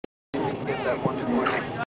Get that one towards you.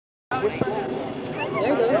 There you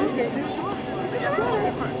go. Okay.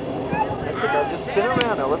 That's it, now just spin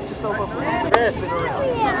around now. Lift yourself up a little bit and spin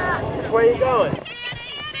around. Where are you going?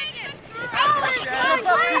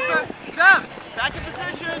 Jump! Back in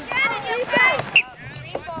position!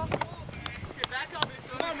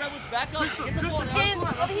 Come on, Rebels, back up. Get the ball now.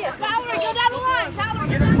 Over here. Valerie, go down the line. Valerie,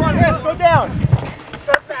 Get in front, yes, go down.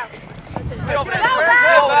 Get over there.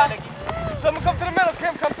 Someone come to the middle,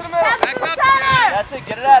 Kim, come to the middle. Back up. That's it,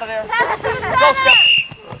 get it out of there. Go, Steph.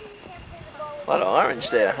 A lot of orange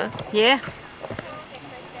there, huh? Yeah.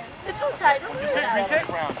 It's okay.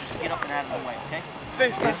 Just get up and out of the way, okay? What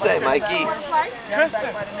do you say, Mikey?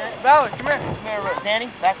 Kristen, Valerie, come here. Danny,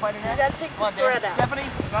 back by the net. You gotta take Come on, the thread Danny. out. Stephanie.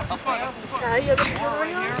 Not too far. Okay, you have a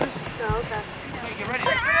jewelry on? No, okay. Okay, get ready.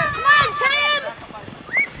 Come on, Tim!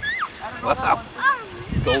 Wow.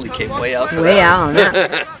 Goldie came way out. Way out on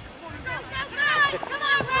that.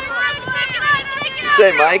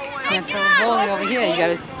 Say, Mike. You can't throw the ball over here. You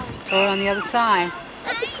gotta throw it on the other side. I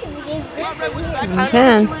You put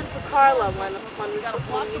can. you in for Carla when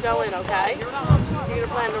you go in, okay? You're gonna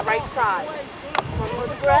play on the right side. One more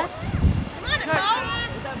thread.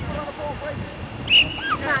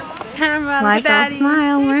 Camera, Like that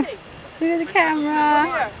smile. Look at the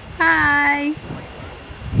camera. Hi.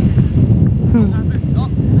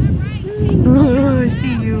 Oh, I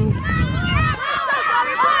see you.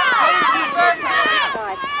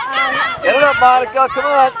 Get it up, Monica. Come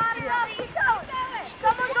on.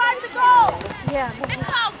 Someone guard the goal. Yeah.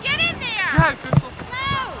 Nicole, get in there. Go ahead, Crystal.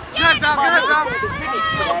 Go ahead, Val. Go ahead, Val.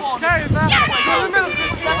 Okay, Val. Go in the middle,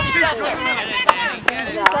 Crystal. Go in the middle.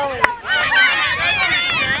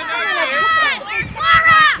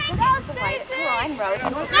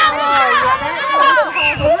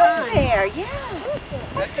 There, yeah.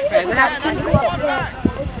 Right, what happened?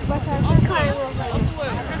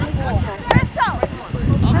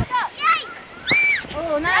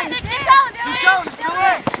 Oh, nice. Keep going, Still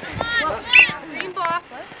in. Green ball.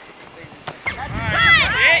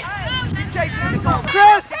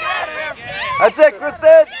 Chris! That's it,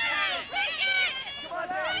 Kristen.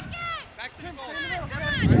 Back to him.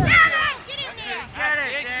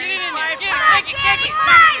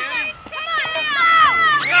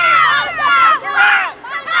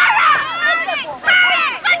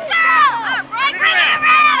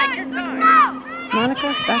 Monica,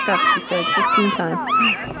 back up, she said 15 times.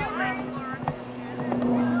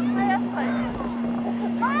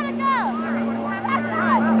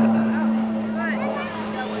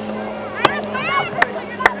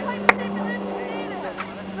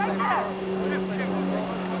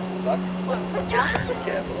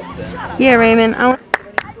 Yeah, Raymond. All right,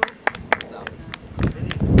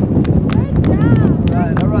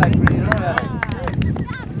 Green, all right.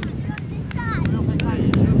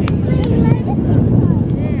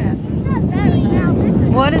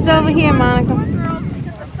 What is over here, Monica?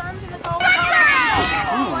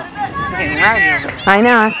 I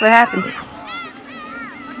know, that's what happens.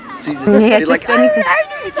 Season. Yeah, Be just like, anything.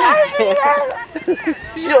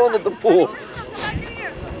 chilling at the pool.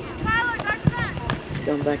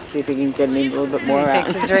 Going back to see if he can get me a little bit more out.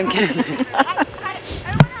 Takes a drink.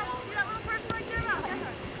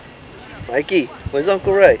 Mikey, where's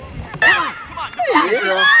Uncle Ray?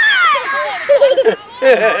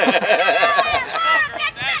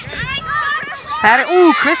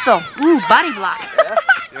 Ooh, Crystal. Ooh, body block. You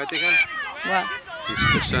know what they're going? What?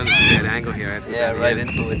 The sun's a bad angle here. Yeah, right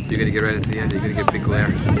into it. You're gonna get right into the end. You're gonna get big glare.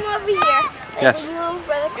 Come over here. Yes.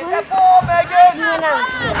 Get that ball, Megan!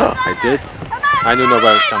 I did. I knew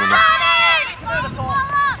nobody was coming back.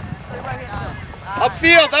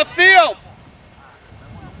 Upfield, upfield!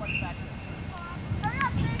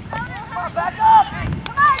 Come on, back up!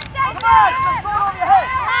 Come on! Come on! Over your head!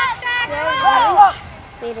 Back up!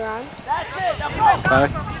 Later on. That's it! Now go! Bye.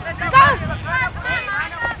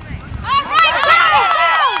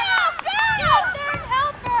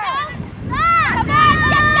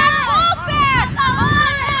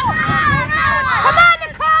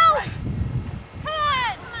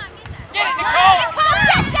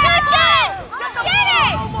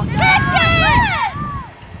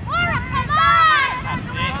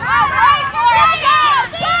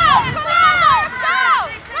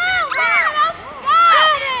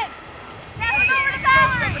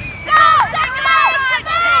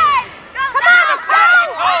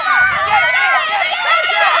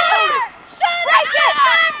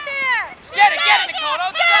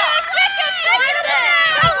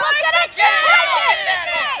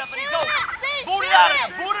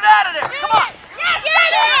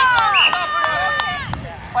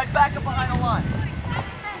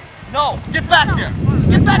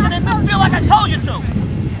 Stepping in midfield like I told you to.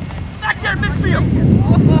 Back there in midfield.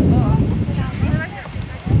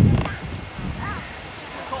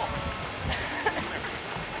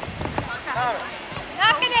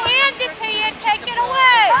 Not going to hand it to you. Take it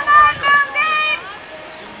away. Come on, Mountain.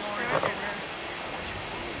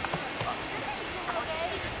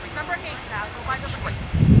 Number 8 now. Go by number 8.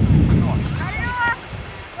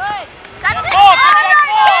 Good. That's it. Get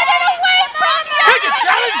it away from you. Take it,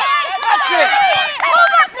 challenge. That's it.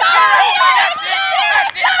 Move it, That's it.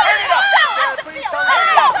 Turn it up.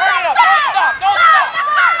 Turn it up. Don't stop.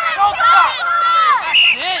 Don't stop. That's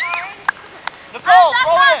it. Nicole,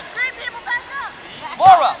 throw it in.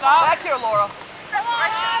 Laura, back here, Laura. Turn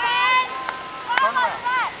around.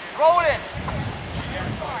 Throw it in.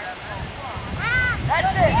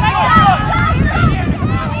 That's it.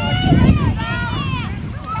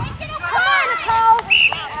 Come on, Nicole.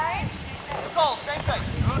 Nicole, same thing.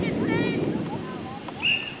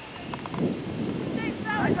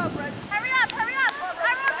 Hurry up. Everyone to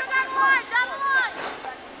that line, down the line.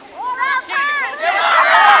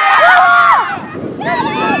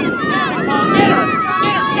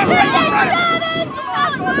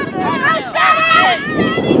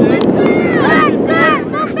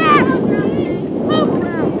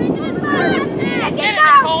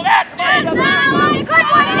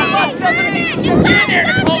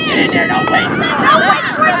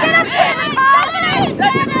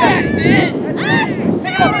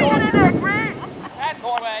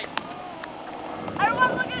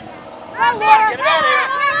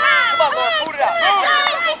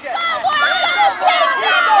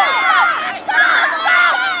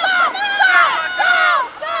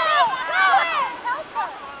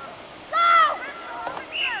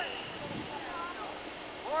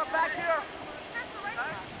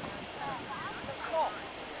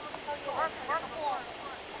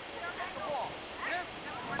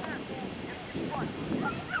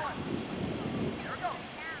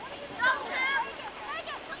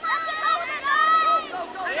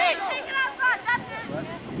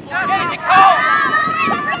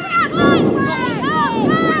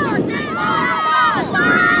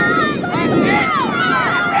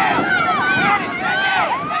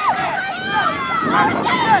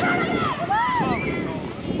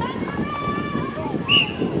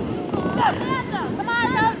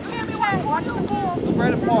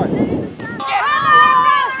 Right apart.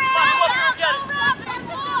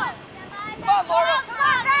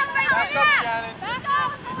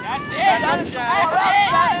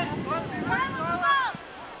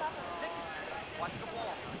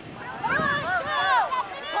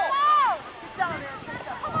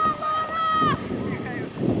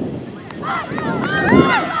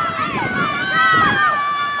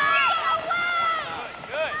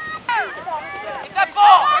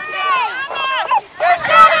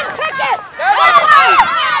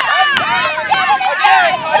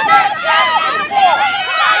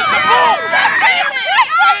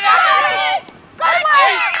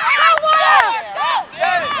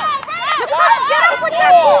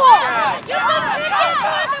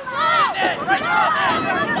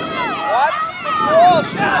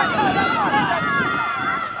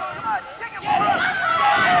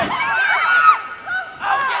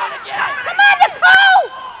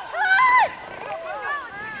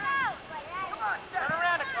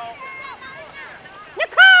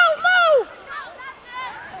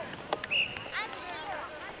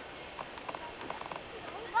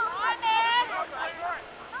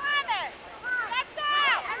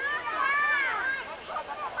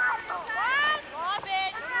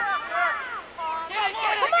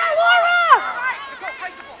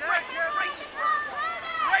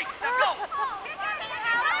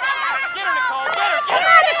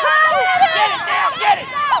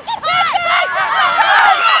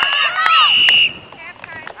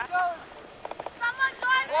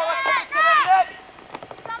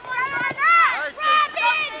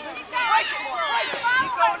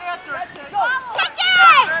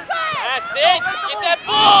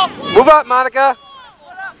 Move up, Monica.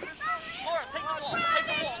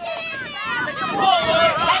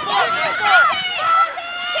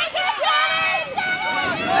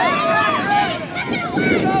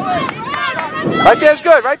 Right there's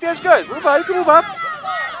good. Right there's good. Move up. You can move up.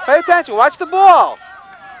 Pay attention. Watch the ball.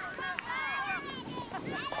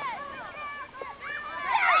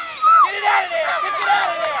 Get it out of there. Get it out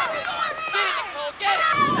of there. Get it, Nicole. Get it.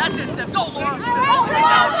 That's it, Steph. Go, Laura.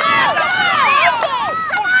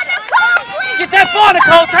 Get that ball,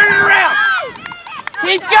 Nicole. Turn it around.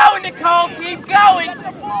 Keep going, Nicole. Keep going.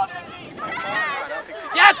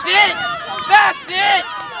 That's it. That's it.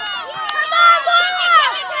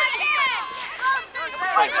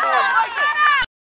 play.